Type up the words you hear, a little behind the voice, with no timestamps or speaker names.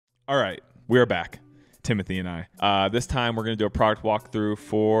All right, we're back, Timothy and I. This time we're going to do a product walkthrough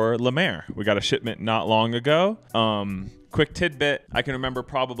for Lemaire. We got a shipment not long ago. Quick tidbit, I can remember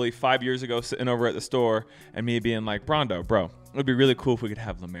probably 5 years ago sitting over at the store and me being like, Brondo, bro, it would be really cool if we could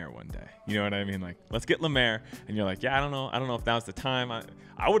have Lemaire one day. You know what I mean? Like, let's get Lemaire. And you're like, yeah, I don't know if now's the time.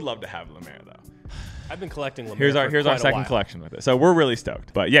 I would love to have Lemaire, though. I've been collecting Lemaire Here's our second collection with it. So we're really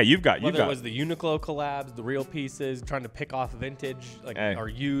stoked. But yeah, you've got Whether it was the Uniqlo collabs, the real pieces, trying to pick off vintage, like or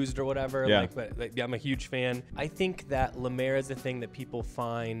used or whatever. Yeah. But I'm a huge fan. I think that Lemaire is a thing that people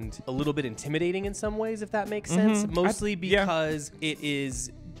find a little bit intimidating in some ways, if that makes sense. Mostly because it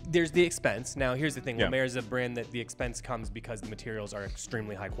is. There's the expense. Now, here's the thing. Lemaire is a brand that the expense comes because the materials are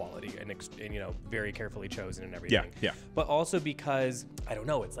extremely high quality and very carefully chosen and everything. Yeah. But also because, I don't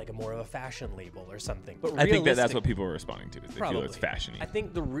know, it's like more of a fashion label or something. But I think that's what people are responding to. Is they feel it's fashion-y. I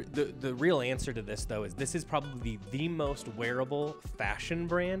think the real answer to this, though, is this is probably the most wearable fashion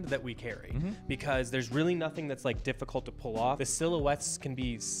brand that we carry because there's really nothing that's like difficult to pull off. The silhouettes can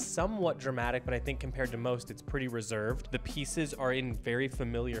be somewhat dramatic, but I think compared to most, it's pretty reserved. The pieces are in very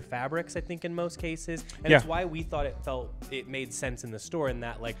familiar fabrics, I think, in most cases, and it's why we thought it made sense in the store, in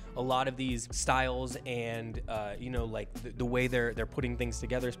that like a lot of these styles and like the way they're putting things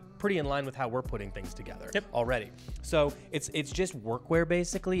together is pretty in line with how we're putting things together already. So it's just workwear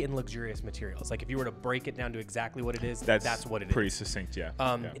basically in luxurious materials. Like if you were to break it down to exactly what it is, that's what it is. Pretty succincct, yeah.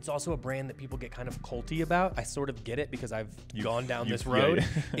 It's also a brand that people get kind of culty about. I sort of get it because I've gone down this road.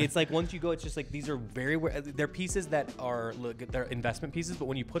 It's like once you go, it's just like these are they're pieces that are they're investment pieces, but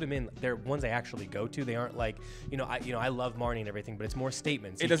when you put them in, they're ones I actually go to. They aren't like, I love Marnie and everything, but it's more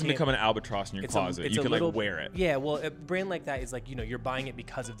statements. It doesn't become an albatross in your closet. You can like wear it. Yeah, well, a brand like that is like, you're buying it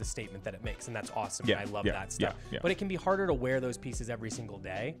because of the statement that it makes, and that's awesome. And I love that stuff. But it can be harder to wear those pieces every single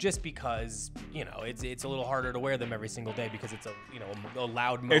day, just because, it's a little harder to wear them every single day because it's a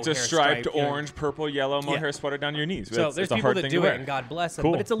loud mohair. It's a striped orange, purple, yellow mohair sweater down your knees. So there's people that do it, and God bless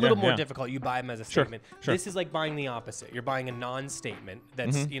them, but it's a little more difficult. You buy them as a statement. Sure. This is like buying the opposite. You're buying a non-statement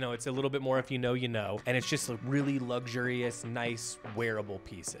that's, it's a little bit more if you know, and it's just really luxurious, nice, wearable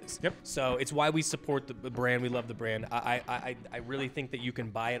pieces. So it's why we support the brand. We love the brand. I really think that you can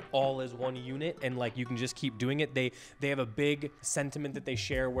buy it all as one unit, and like you can just keep doing it. They have a big sentiment that they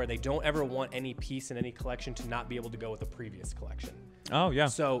share where they don't ever want any piece in any collection to not be able to go with a previous collection. Oh yeah.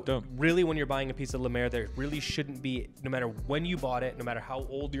 So really, when you're buying a piece of Lemaire, there really shouldn't be, no matter when you bought it, no matter how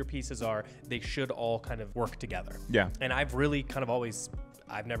old your pieces are, they should all kind of work together. Yeah. And I've really kind of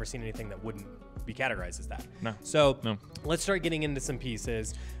I've never seen anything that wouldn't be categorized as that. No. So let's start getting into some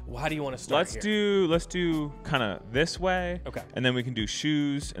pieces. Well, how do you want to start Let's do kind of this way. Okay. And then we can do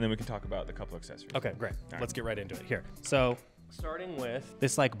shoes, and then we can talk about the couple accessories. Okay, great. Let's get right into it here. So starting with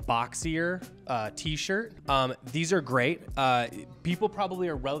this like boxier t-shirt. These are great. People probably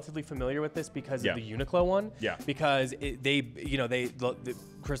are relatively familiar with this because of the Uniqlo one. Yeah. Because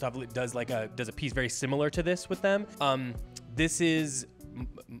Christoph does a piece very similar to this with them.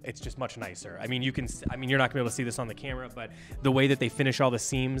 It's just much nicer. I mean, you're not gonna be able to see this on the camera, but the way that they finish all the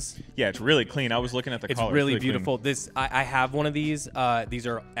seams. Yeah, it's really clean. I was looking at the collar. It's really beautiful. Clean. I have one of these. These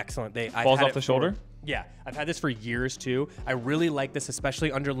are excellent. Falls off the shoulder? Yeah, I've had this for years too. I really like this,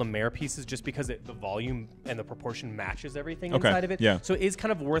 especially under Lemaire pieces, just because the volume and the proportion matches everything inside of it. Yeah. So it is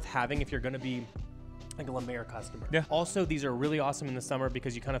kind of worth having if you're gonna be like a Lemaire customer. Yeah. Also, these are really awesome in the summer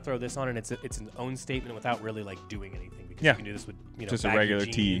because you kind of throw this on and it's an own statement without really like doing anything, because you can do this with just a regular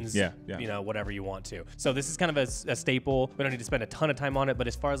jeans, tee. Whatever you want to. So this is kind of a staple. We don't need to spend a ton of time on it, but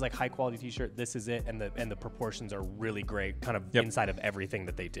as far as like high quality t-shirt, this is it, and the proportions are really great, kind of inside of everything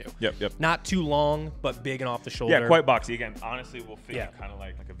that they do. Yep. Not too long, but big and off the shoulder. Yeah, quite boxy. Again, honestly, will fit you kind of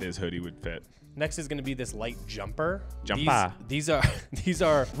like a Viz hoodie would fit. Next is going to be this light jumper. These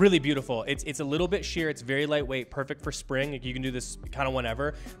are really beautiful. It's a little bit sheer. It's very lightweight, perfect for spring. Like you can do this kind of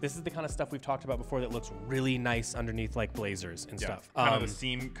whenever. This is the kind of stuff we've talked about before that looks really nice underneath like blazers and stuff. Kind of the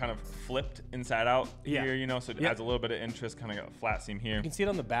seam kind of flipped inside out here, so it adds a little bit of interest. Kind of got a flat seam here. You can see it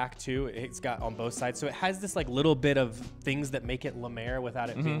on the back too. It's got on both sides, so it has this like little bit of things that make it Lemaire without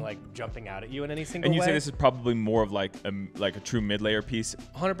it being like jumping out at you in any single way. And you say this is probably more of like a true mid-layer piece.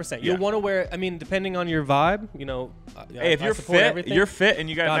 100%. You'll want to wear. I mean, depending on your vibe, hey, if you're fit and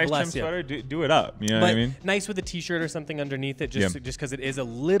you got a nice trim sweater, do it up. You know what I mean? Nice with a t-shirt or something underneath it, just because it is a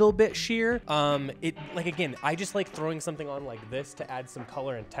little bit sheer. I just like throwing something on like this to add some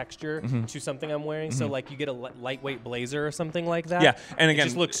color and texture to something I'm wearing. So like you get a lightweight blazer or something like that. Yeah, and again, it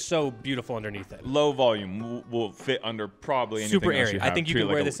just looks so beautiful underneath it. Low volume will fit under probably anything super airy. You I think you can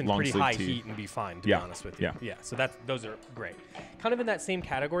wear like this in pretty high heat and be fine. To be honest with you. Yeah. So those are great. Kind of in that same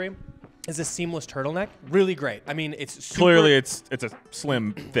category. is a seamless turtleneck. Really great. I mean, it's super, clearly it's a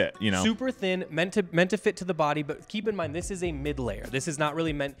slim fit, you know. super thin, meant to fit to the body, but keep in mind this is a mid layer. This is not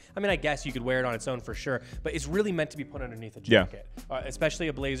really meant. I mean, I guess you could wear it on its own for sure, but it's really meant to be put underneath a jacket, especially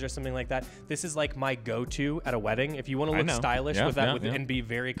a blazer or something like that. This is like my go-to at a wedding. If you want to look stylish with that and be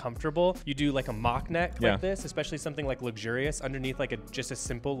very comfortable, you do like a mock neck like this, especially something like luxurious underneath like just a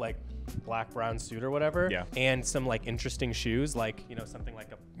simple like black brown suit or whatever, and some like interesting shoes, like something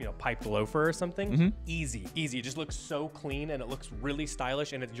like a piped loafer or something. Easy. It just looks so clean and it looks really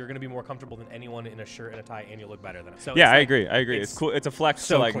stylish, and you're gonna be more comfortable than anyone in a shirt and a tie, and you look better than it. So I agree. It's cool. It's a flex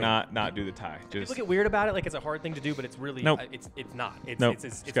to like not do the tie. Just people get weird about it, like it's a hard thing to do, but it's really it's not. It's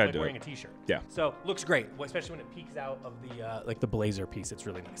like wearing a t-shirt. Yeah. So looks great, especially when it peeks out of the like the blazer piece. It's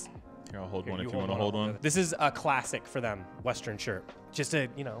really nice. Here, I'll hold one if you want to hold one. This is a classic for them, Western shirt. Just a,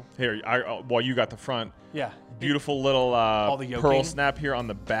 Here, while you got the front. Yeah. Beautiful little all the pearl snap here on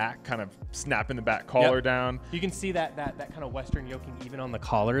the back, kind of snapping the back collar down. You can see that kind of Western yoking even on the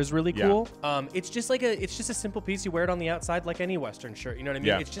collar is really cool. It's just a simple piece. You wear it on the outside like any Western shirt. You know what I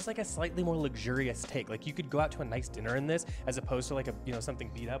mean? It's just like a slightly more luxurious take. Like you could go out to a nice dinner in this as opposed to like a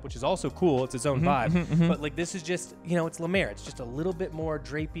something beat up, which is also cool. It's its own vibe. But like this is just it's Lemaire. It's just a little bit more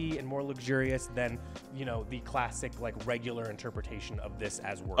drapey and more luxurious than the classic like regular interpretation of this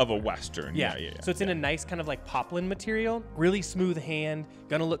as work. Of a Western. Yeah. So it's in a nice kind of like poplin material, really smooth hand,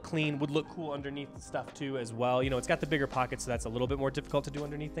 gonna look clean, would look cool underneath the stuff too as well. It's got the bigger pockets, so that's a little bit more difficult to do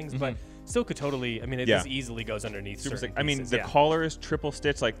underneath things, but still could totally, I mean, this easily goes underneath certain I mean, pieces, the collar is triple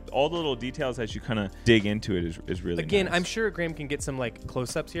stitch, like all the little details as you kind of dig into it is really Again, nice. I'm sure Graham can get some like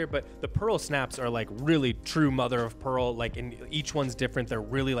close-ups here, but the pearl snaps are like really true mother of pearl, like and each one's different. They're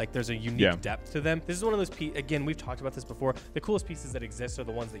really like, there's a unique depth to them. This is one of those again, we've talked about this before. The coolest pieces that exist are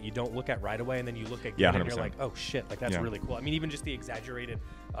the ones that you don't look at right away, and then you look again and you're like, oh shit, like that's really cool. I mean, even just the exaggerated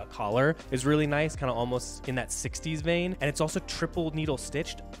collar is really nice, kind of almost in that 60s vein, and it's also triple needle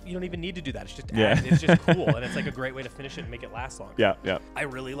stitched. You don't even need to do that. It's just added. It's just cool, and it's like a great way to finish it and make it last long. I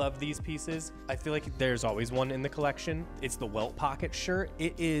really love these pieces. I feel like there's always one in the collection. It's the welt pocket shirt.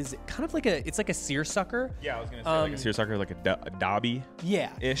 It is kind of like it's like a seersucker. I was gonna say like a seersucker, like a Dobby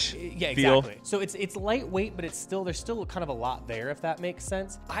ish feel. Exactly. So it's lightweight, but there's still kind of a lot there, if that makes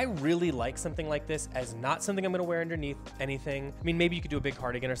sense. I really like something like this as not something I'm gonna wear underneath anything. I mean, maybe you could do a big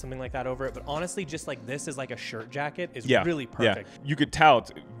cardigan or something like that over it, but honestly, just like this is like a shirt jacket is really perfect. You could tell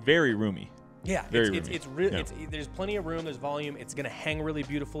it's very roomy. It's really there's plenty of room, there's volume, it's gonna hang really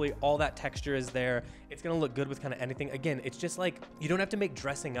beautifully, all that texture is there, it's gonna look good with kind of anything. Again, it's just like you don't have to make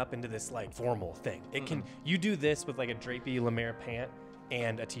dressing up into this like formal thing. It can, you do this with like a drapey Lemaire pant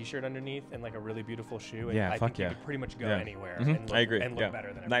and a t-shirt underneath and like a really beautiful shoe, and I think you could pretty much go anywhere and look, I agree. And look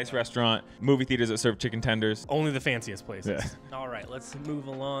better than nice else. restaurant, movie theaters that serve chicken tenders. Only the fanciest places. All right, let's move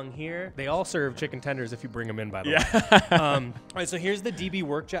along here. They all serve chicken tenders if you bring them in, by the way. All right, so here's the DB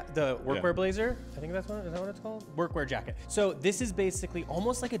workwear blazer. I think is that what it's called? Workwear jacket. So this is basically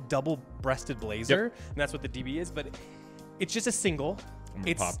almost like a double-breasted blazer, and that's what the DB is, but it's just a single.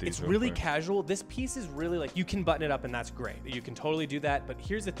 It's really casual. This piece is really like, you can button it up and that's great. You can totally do that. But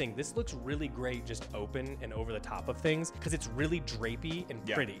here's the thing. This looks really great just open and over the top of things because it's really drapey and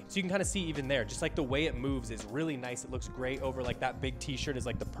pretty. So you can kind of see even there, just like the way it moves is really nice. It looks great over like that big t-shirt is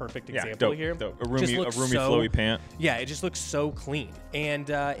like the perfect example here. A roomy flowy pant. Yeah, it just looks so clean. And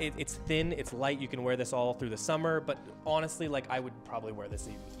it's thin, it's light. You can wear this all through the summer. But honestly, like I would probably wear this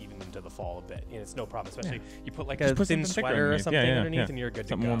even into the fall a bit. It's no problem, especially you put like a thin sweater or something underneath and you're good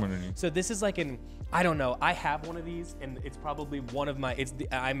to go. So this is like I don't know. I have one of these, and it's probably one of my.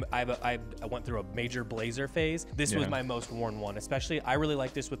 I went through a major blazer phase. This was my most worn one. Especially, I really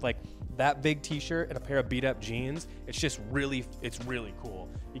like this with like that big T-shirt and a pair of beat-up jeans. It's really cool.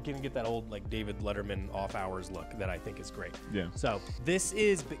 You can get that old like David Letterman off-hours look that I think is great. Yeah. So this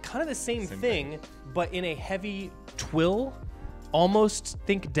is kind of the same thing, but in a heavy twill. Almost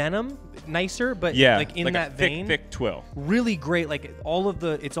think denim, nicer, but like in that vein, thick twill. Really great. Like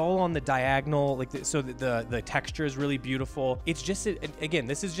it's all on the diagonal. Like so the texture is really beautiful. It's just again,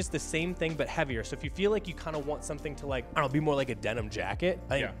 this is just the same thing but heavier. So if you feel like you kind of want something to like I don't know, be more like a denim jacket,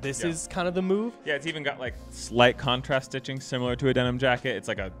 I think this is kind of the move. Yeah, it's even got like slight contrast stitching similar to a denim jacket. It's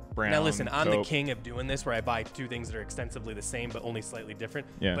like a brown. Now listen, I'm the king of doing this where I buy two things that are extensively the same but only slightly different.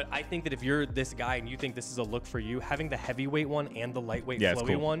 Yeah. But I think that if you're this guy and you think this is a look for you, having the heavyweight one and the lightweight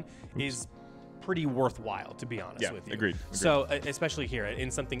flowy one is pretty worthwhile, to be honest with you. Agreed. So especially here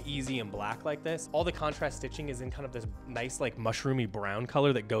in something easy and black like this, all the contrast stitching is in kind of this nice like mushroomy brown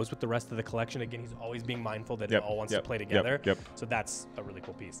color that goes with the rest of the collection. Again, he's always being mindful that it all wants to play together. So that's a really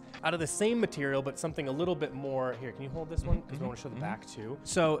cool piece. Out of the same material, but something a little bit more. Here, can you hold this one? Because we want to show the back too.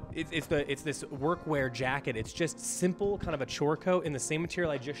 So it's this workwear jacket. It's just simple, kind of a chore coat in the same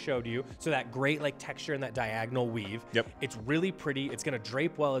material I just showed you. So that great like texture and that diagonal weave. It's really pretty. It's gonna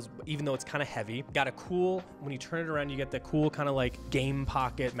drape well, even though it's kind of heavy. Got a cool, when you turn it around, you get the cool kind of like game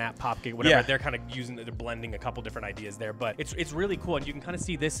pocket, map pocket, whatever. They're kind of they're blending a couple different ideas there, but it's really cool. And you can kind of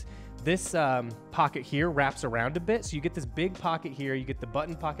see this pocket here wraps around a bit. So you get this big pocket here, you get the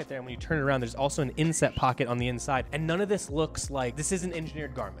button pocket there, and when you turn it around, there's also an inset pocket on the inside. And none of this looks like, this isn't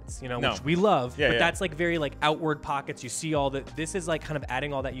engineered garments, you know, which we love, but that's like very like outward pockets. You see all that, this is like kind of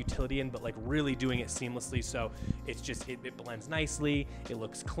adding all that utility in, but like really doing it seamlessly. So it's just, it blends nicely. It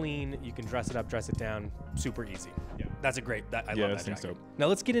looks clean. You can dress it up, dress it down, super easy. That's a great, I love that jacket. Now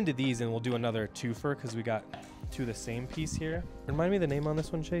let's get into these and we'll do another twofer because we got two of the same piece here. Remind me the name on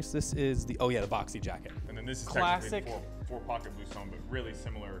this one, Chase. This is the, the boxy jacket. And then this is classic four pocket blouson, but really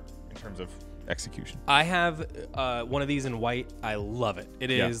similar in terms of execution. I have one of these in white. I love it. It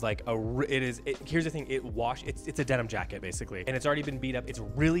is like here's the thing. It's a denim jacket basically, and it's already been beat up. It's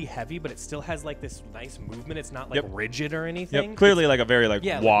really heavy, but it still has like this nice movement. It's not like rigid or anything. Clearly like a very like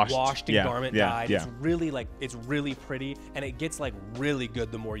washed, like washed and garment dyed. It's really like, it's really pretty, and it gets like really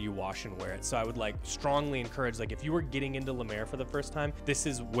good the more you wash and wear it. So I would like strongly encourage, like if you were getting into Lemaire for the first time, this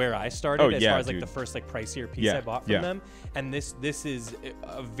is where I started as far as like the first like pricier piece I bought from them. And this is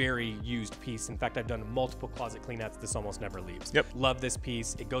a very used piece. In fact, I've done multiple closet cleanouts. This almost never leaves. Love this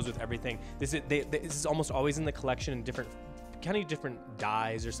piece. It goes with everything. This is almost always in the collection in different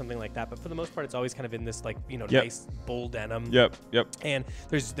dyes or something like that, but for the most part it's always kind of in this like, you know, nice bull denim. And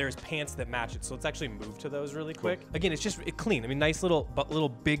there's pants that match it, so let's actually move to those really quick. Again, it's just clean. I mean, nice little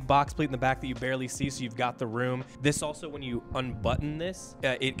big box pleat in the back that you barely see, so you've got the room. This also, when you unbutton this,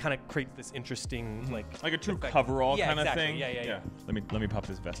 it kind of creates this interesting like a true coverall kind of thing. Let me pop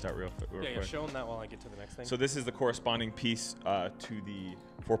this vest out real quick. Show them that while I get to the next thing. So this is the corresponding piece to the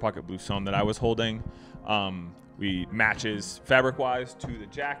four pocket blouson that I was holding. We matches fabric-wise to the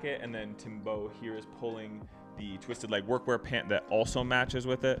jacket, and then Timbo here is pulling the twisted leg workwear pant that also matches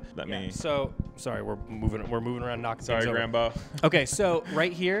with it. So sorry, we're moving around, knocking things over. Grambo. Okay, so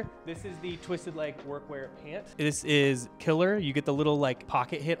right here, this is the twisted leg workwear pant. This is killer. You get the little like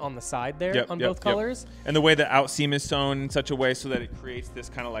pocket hit on the side there on both colors. And the way the out seam is sewn in such a way so that it creates this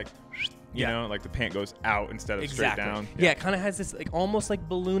kind of like, you know, like the pant goes out instead of straight down. It kind of has this like almost like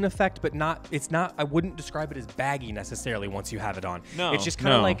balloon effect, but it's not, I wouldn't describe it as baggy necessarily once you have it on. It's just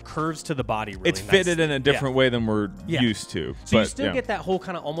kind of like curves to the body really It's fitted in a different way than we're used to. So you still get that whole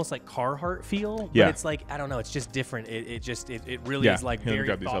kind of almost like Carhartt feel, but it's like, I don't know, it's just different. It really is like very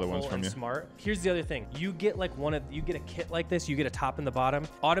thoughtful and smart. Here's the other thing. You get like you get a kit like this, you get a top and the bottom.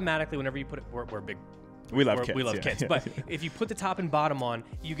 Automatically, whenever you put it, we're big. We love kits. We love kits. But if you put the top and bottom on,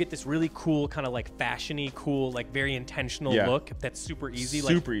 you get this really cool kind of like fashiony, cool, like very intentional look that's super easy.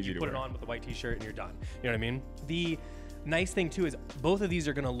 Super easy to put wear. it on with a white t-shirt and you're done. You know what I mean? The nice thing too is both of these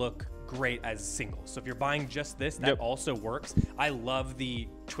are going to look great as singles. So if you're buying just this, that also works. I love the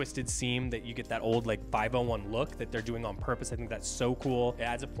twisted seam that you get that old like 501 look that they're doing on purpose. I think that's so cool. It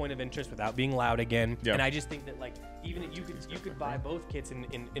adds a point of interest without being loud again. And I just think that like even you could buy both kits and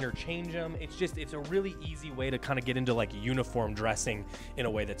interchange them. It's a really easy way to kind of get into like uniform dressing in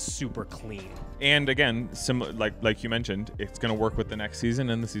a way that's super clean. And again, similar like you mentioned, it's going to work with the next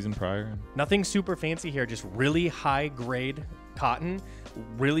season and the season prior. Nothing super fancy here, just really high grade cotton,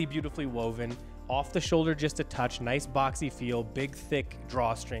 really beautifulully woven, off the shoulder just a touch, nice boxy feel, big thick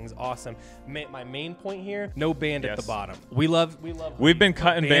drawstrings, awesome. My main point here, no band at the bottom. We've been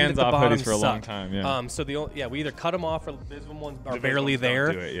cutting bands off hoodies for a long time. So we either cut them off or the Visvim ones are barely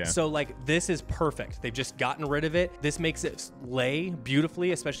there. So like this is perfect. They've just gotten rid of it. This makes it lay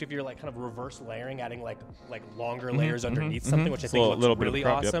beautifully, especially if you're like kind of reverse layering, adding like longer layers underneath something, which I think looks really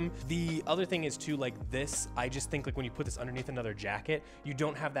awesome. The other thing is too, like this, I just think like when you put this underneath another jacket, you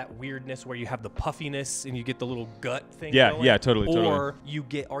don't have that weirdness where you have the puffiness and you get the little gut thing going. Totally. Or you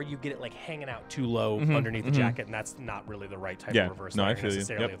get it like hanging out too low underneath the jacket, and that's not really the right type of reverse layering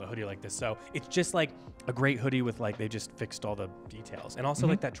necessarily of a hoodie like this. So it's just like a great hoodie with like they just fixed all the details, and also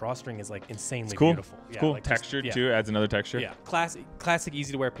like that drawstring is like insanely beautiful. It's cool. Like textured too, adds another texture. Yeah, classic,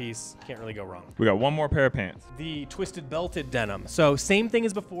 easy to wear piece. Can't really go wrong. We got one more pair of pants. The twisted belted denim. So same thing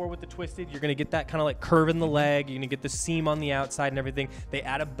as before with the twisted. You're gonna get that kind of like curve in the leg. You're gonna get the seam on the outside and everything. They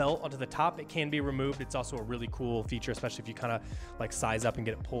add a belt onto the top. It can be removed. It's also a really cool feature, especially if you kind of like size up and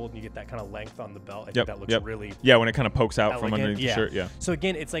get it pulled and you get that kind of length on the belt. I think that looks really when it kind of pokes out from elegant. underneath the shirt. Yeah. So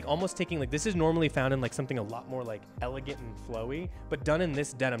again, it's like almost taking like, this is normally found in like something a lot more like elegant and flowy, but done in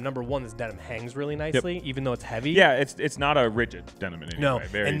this denim. Number one, this denim hangs really nicely, even though it's heavy. Yeah, it's not a rigid denim in any no. way.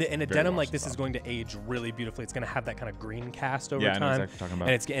 Very, and a denim like this is going to age really beautifully. It's going to have that kind of green cast over I know time. exactly what you're talking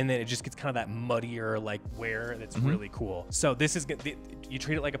about. And then it just gets kind of that muddier like wear that's really cool. So this is you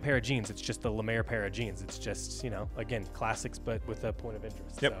treat it like a pair of jeans. It's just the Lemaire pair of jeans. It's just, again, classics but with a point of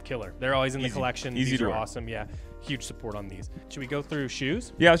interest. Yep. So killer. They're always in the collection. Easy These to are wear. awesome. Yeah. Huge support on these. Should we go through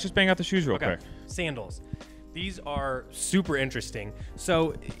shoes? Yeah, let's just bang out the shoes real quick. Sandals. These are super interesting.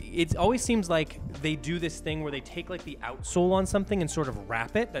 So it always seems like they do this thing where they take like the outsole on something and sort of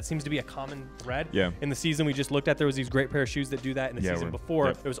wrap it. That seems to be a common thread. Yeah. In the season we just looked at, there was these great pair of shoes that do that. In the season before,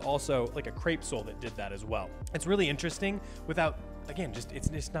 yep. there was also like a crepe sole that did that as well. It's really interesting without, again,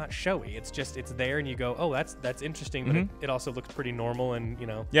 it's not showy. It's just, it's there and you go, oh, that's interesting, but it also looks pretty normal and,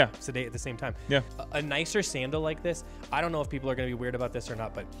 sedate at the same time. Yeah. A nicer sandal like this, I don't know if people are going to be weird about this or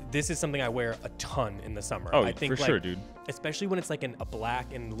not, but this is something I wear a ton in the summer. Oh, I think for sure, dude. Especially when it's like in a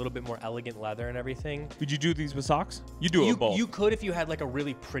black and a little bit more elegant leather and everything. Would you do these with socks? You do it with both. You could if you had like a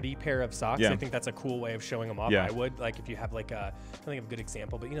really pretty pair of socks. Yeah. I think that's a cool way of showing them off. Yeah. I would, like if you have like I think of a good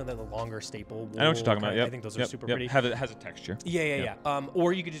example, but the longer staple wool. I know what you're talking about. Yep. I think those are super pretty. It has a texture. Yeah.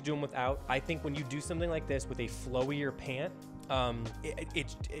 Or you could just do them without. I think when you do something like this with a flowier pant,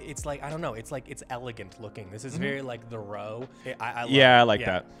 it's like, I don't know, it's like, it's elegant looking. This is very like the row. I like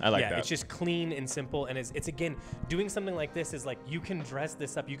that. I like that. It's just clean and simple, and it's again, doing something like this is like, you can dress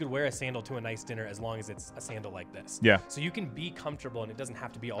this up. You could wear a sandal to a nice dinner as long as it's a sandal like this. Yeah. So you can be comfortable, and it doesn't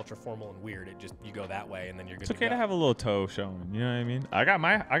have to be ultra formal and weird. It just, you go that way, and then you're good. It's okay to have a little toe showing. You know what I mean? I got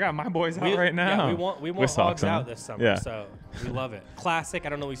my boys out right now. Yeah, we want hogs out this summer. Yeah. So we love it. Classic. I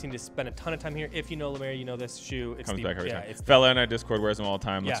don't know. We seem to spend a ton of time here. If you know Lemaire, you know this shoe. It's Comes back every time. It's Fella in our Discord wears them all the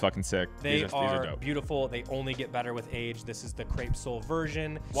time. Looks fucking sick. These are dope. beautiful. They only get better with age. This is the crepe sole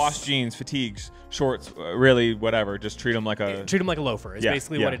version. Wash jeans, fatigues, shorts, really whatever. Just treat them like a loafer. Is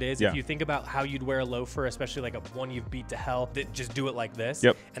basically what it is. Yeah. If you think about how you'd wear a loafer, especially like one you've beat to hell, just do it like this.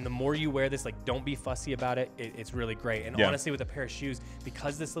 Yep. And the more you wear this, like, don't be fussy about it. It's really great. And honestly, with a pair of shoes,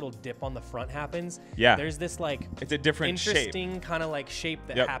 because this little dip on the front happens, there's this like, it's a different interesting kind of like shape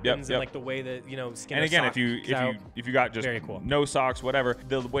that happens and like the way that skin. And again, if you got just very cool. no socks, whatever,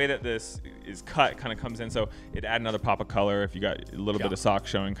 the way that this is cut kind of comes in, so it add another pop of color. If you got a little bit of sock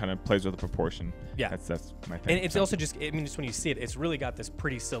showing, kind of plays with the proportion. Yeah, that's my thing. And it's also just, I mean, just when you see it, it's really got this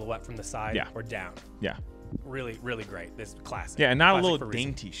pretty silhouette from the side or down. Yeah. Really, really great. This classic. Yeah, and not classic a little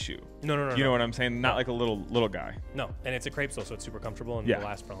dainty shoe. No. You know what I'm saying? Not like a little guy. No, and it's a crepe sole, so it's super comfortable and will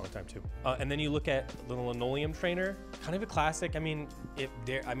last for a long time too. And then you look at the linoleum trainer, kind of a classic. I mean,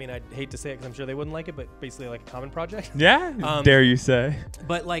 I'd hate to say it because I'm sure they wouldn't like it, but basically like a common project. Yeah, dare you say?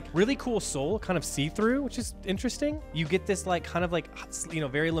 But like really cool sole, kind of see-through, which is interesting. You get this like kind of like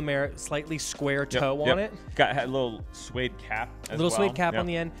very Lemaire, slightly square toe on it. Got a little suede cap. A little suede cap on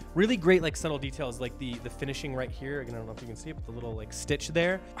the end. Really great like subtle details, like the finishing right here. Again, I don't know if you can see it, but the little like stitch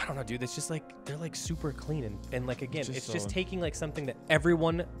there. I don't know, dude. It's just like, they're like super clean and like, again, it's just taking like something that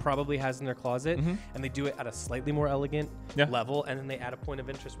everyone probably has in their closet and they do it at a slightly more elegant level, and then they add a point of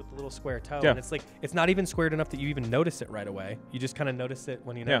interest with the little square toe. And it's like, it's not even squared enough that you even notice it right away. You just kind of notice it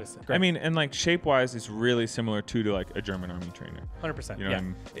when you notice it. Great. I mean, and like shape wise, it's really similar to like a German army trainer. 100%. You know what I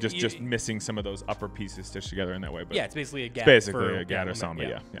mean? Just missing some of those upper pieces stitched together in that way. But yeah, it's basically a gap. A gap or something.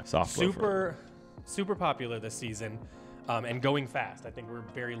 Yeah. Soft. Super popular this season. And going fast. I think we're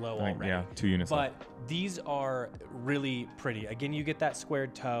very low already. Yeah, 2 units. But these are really pretty. Again, you get that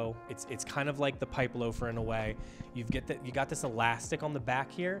squared toe. It's kind of like the pipe loafer in a way. You got this elastic on the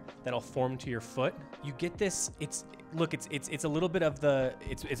back here that'll form to your foot. You get this. It's a little bit of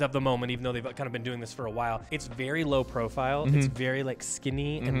it's of the moment, even though they've kind of been doing this for a while. It's very low profile. It's very like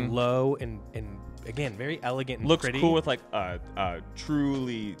skinny and low and again very elegant and looks pretty. Cool with like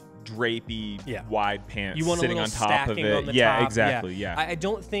truly drapey wide pants you want sitting a on top of it. On the yeah, top. exactly. Yeah. I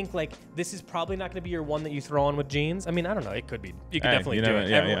don't think like this is probably not going to be your one that you throw on with jeans. I mean, I don't know. It could be. You could definitely do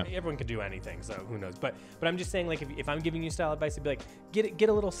it. Everyone could do anything. So who knows? But I'm just saying, like, if I'm giving you style advice, it'd be like get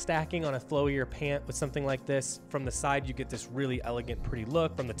a little stacking on a flowier pant with something like this. From the side, you get this really elegant, pretty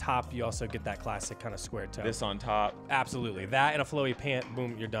look. From the top, you also get that classic kind of square toe. This on top. Absolutely. That and a flowy pant,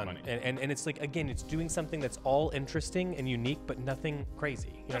 boom, you're done. And it's like, again, it's doing something that's all interesting and unique, but nothing crazy.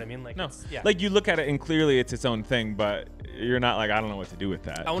 You know what I mean? Like, no. Like you look at it and clearly it's its own thing, but you're not like, I don't know what to do with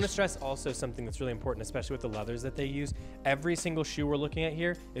that. I want to stress also something that's really important, especially with the leathers that they use. Every single shoe we're looking at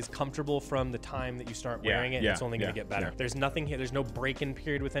here is comfortable from the time that you start wearing it. And it's only going to get better. There's nothing here. There's no break-in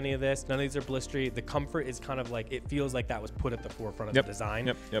period with any of this. None of these are blistery. The comfort is kind of like, it feels like that was put at the forefront of the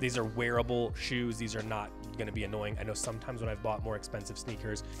design. These are wearable shoes. These are not going to be annoying. I know sometimes when I've bought more expensive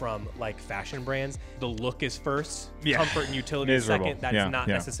sneakers from like fashion brands, the look is first, comfort and utility is second. That's not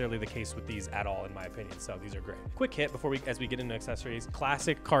necessarily the case with these at all, in my opinion. So these are great. Quick hit before as we get into accessories.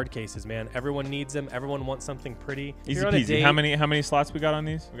 Classic card cases, man. Everyone needs them. Everyone wants something pretty. Easy peasy. How many slots we got on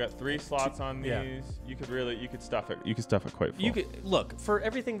these? We got 3 slots on these. You could stuff it. You could stuff it quite full. You could look for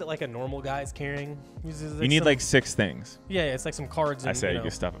everything that like a normal guy's carrying. You need like 6 things. Yeah, it's like some cards. And, I say you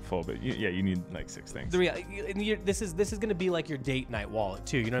can stuff it full, but you need like 6 things. This is going to be like your date night wallet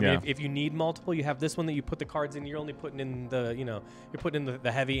too. You know what I mean? If you need multiple, you have this one that you put the cards in. You're only putting in the you're putting in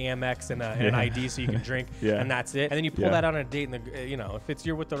the heavy Amex and an ID so you can drink, and that's it. And then you pull that out on a date, and if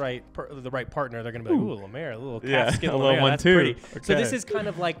you're with the right partner, they're gonna be like, ooh, Lemaire, a little casket, a little one that's too. Pretty. Okay. So this is kind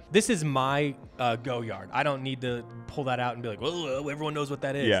of like, this is my go yard. I don't need to pull that out and be like, well, everyone knows what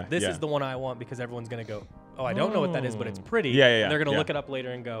that is. This is the one I want because everyone's gonna go, oh, I don't know what that is, but it's pretty. And they're going to look it up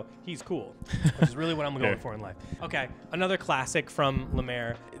later and go, he's cool, which is really what I'm going for in life. Okay, another classic from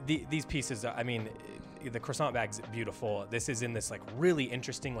Lemaire. These pieces, I mean, the croissant bag's beautiful. This is in this like really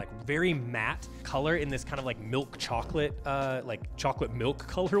interesting, like very matte color in this kind of like milk chocolate, like chocolate milk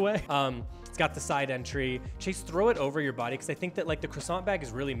colorway. It's got the side entry. Chase, throw it over your body because I think that like the croissant bag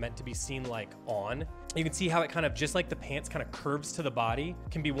is really meant to be seen like on. You can see how it kind of, just like the pants kind of curves to the body,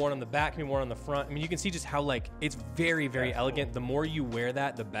 can be worn on the back, can be worn on the front. I mean, you can see just how like, it's very, very elegant. The more you wear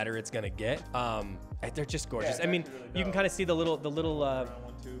that, the better it's gonna get. They're just gorgeous. I mean, really you can kind of see the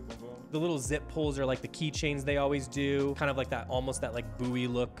little zip pulls are like the keychains they always do, kind of like that, almost that like buoy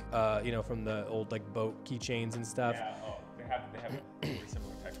look, from the old like boat keychains and stuff. Yeah, they have a really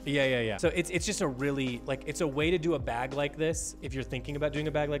similar texture. Yeah. So it's just a really, like, it's a way to do a bag like this if you're thinking about doing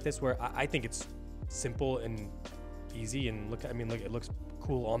a bag like this, where I think it's simple and easy and it looks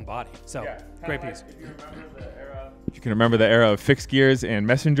cool on body. So great piece. If you can remember the era of fixed gears and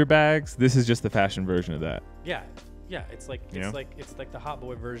messenger bags, this is just the fashion version of that. Yeah, it's like the hot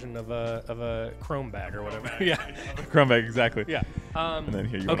boy version of a chrome bag or whatever. Chrome bag, exactly. Yeah. And then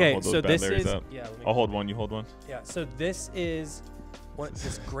here you want to hold those bad Larrys up. I'll hold one. You hold one. Yeah. So this is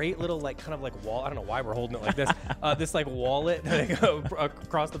this great little like kind of like wall. I don't know why we're holding it like this. This like wallet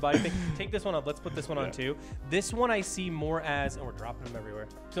across the body thing. Take this one up. Let's put this one on too. This one I see more as, and we're dropping them everywhere.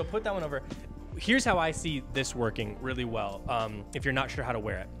 So put that one over. Here's how I see this working really well. If you're not sure how to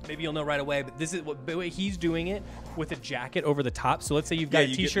wear it, maybe you'll know right away. But this is the way he's doing it with a jacket over the top. So let's say you've got a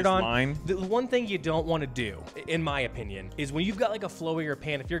t-shirt on. The one thing you don't want to do, in my opinion, is when you've got like a flowier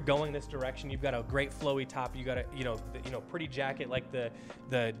pant. If you're going this direction, you've got a great flowy top. You got a pretty jacket like the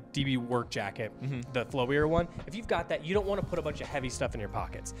DB work jacket, the flowier one. If you've got that, you don't want to put a bunch of heavy stuff in your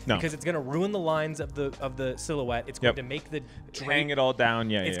pockets because it's going to ruin the lines of the silhouette. It's going to make the hang it all down.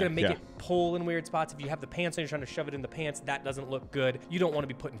 It's going to make it pull in weird spots. If you have the pants and you're trying to shove it in the pants, that doesn't look good. You don't want to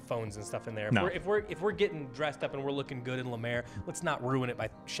be putting phones and stuff in there. If we're getting dressed up and we're looking good in Lemaire, let's not ruin it by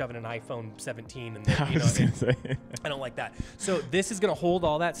shoving an iPhone 17 in there. I don't like that. So this is going to hold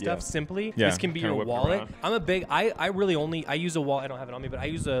all that stuff simply. This can be your wallet. I use a wallet. I don't have it on me, but I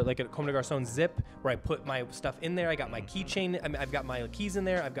use a Comme des Garçons zip where I put my stuff in there. I got my keychain. I've got my keys in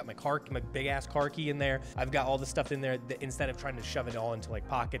there. I've got my big ass car key in there. I've got all the stuff in there instead of trying to shove it all into like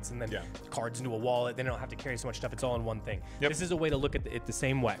pockets and then cards into a wallet. Then I don't have to carry so much stuff. It's all in one thing. This is a way to look at it the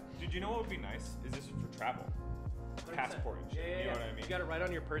same way. Did you know what would be nice? Is this for travel? Passport and shit. You know what I mean? You got it right on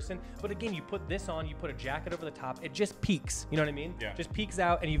your person. But again, you put this on, you put a jacket over the top. It just peeks. You know what I mean? Yeah. Just peeks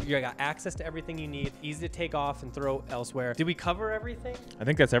out, and you got access to everything you need. Easy to take off and throw elsewhere. Did we cover everything? I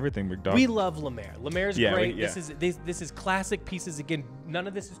think that's everything, big dog. We love Lemaire. Lemaire's great. This is classic pieces. Again, none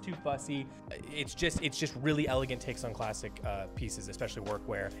of this is too fussy. It's just really elegant takes on classic pieces, especially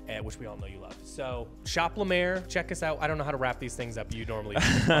workwear, which we all know you love. So shop Lemaire. Check us out. I don't know how to wrap these things up. You normally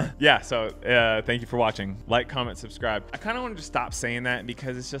do. So thank you for watching. Like, comment, subscribe. I kind of wanted to stop saying that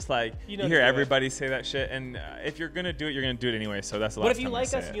because it's just like you hear everybody say that shit, and if you're gonna do it, you're gonna do it anyway. So that's the last time. But if you like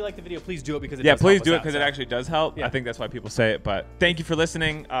us and you like the video, please do it because please do it because it actually does help. I think that's why people say it. But thank you for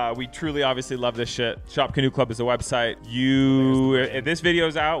listening. We truly, obviously, love this shit. Shop Canoe Club is a website. If this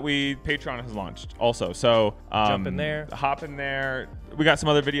video's out, Patreon has launched also. So jump in there, hop in there. we got some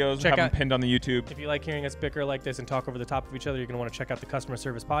other videos. Check Have them out- pinned on the YouTube. If you like hearing us bicker like this and talk over the top of each other, you're going to want to check out the customer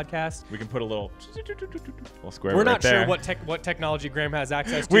service podcast. We can put a little square. We're right not there. sure what technology Graham has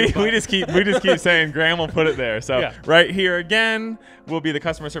access to. We but just keep saying Graham will put it there. So Yeah. right here again will be the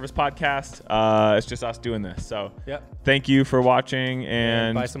customer service podcast. It's just us doing this. So Yep. thank you for watching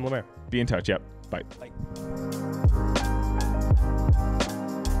and buy some Lemaire. be in touch. Yep. Bye. Bye.